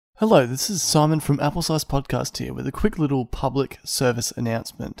Hello, this is Simon from Apple Slice Podcast here with a quick little public service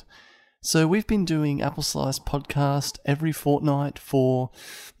announcement. So we've been doing Apple Slice Podcast every fortnight for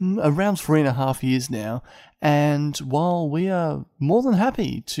around 3.5 years now, and while we are more than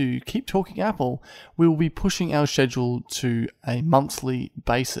happy to keep talking Apple, we will be pushing our schedule to a monthly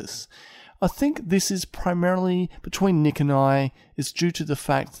basis. I think this is primarily between Nick and I is due to the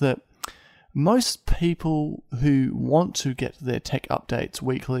fact that most people who want to get their tech updates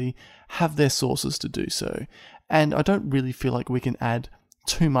weekly have their sources to do so, and I don't really feel like we can add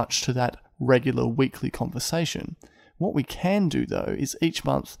too much to that regular weekly conversation. What we can do though is each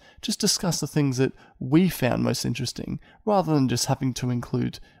month just discuss the things that we found most interesting, rather than just having to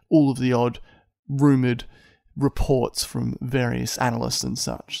include all of the odd rumoured reports from various analysts and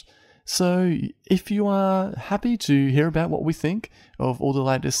such. So if you are happy to hear about what we think of all the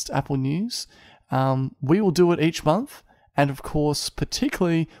latest Apple news, we will do it each month. And of course,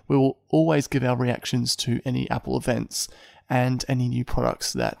 particularly, we will always give our reactions to any Apple events and any new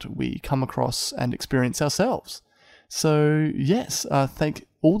products that we come across and experience ourselves. So yes, thank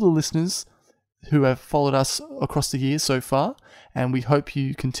all the listeners who have followed us across the years so far, and we hope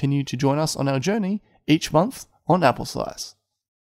you continue to join us on our journey each month on Apple Slice.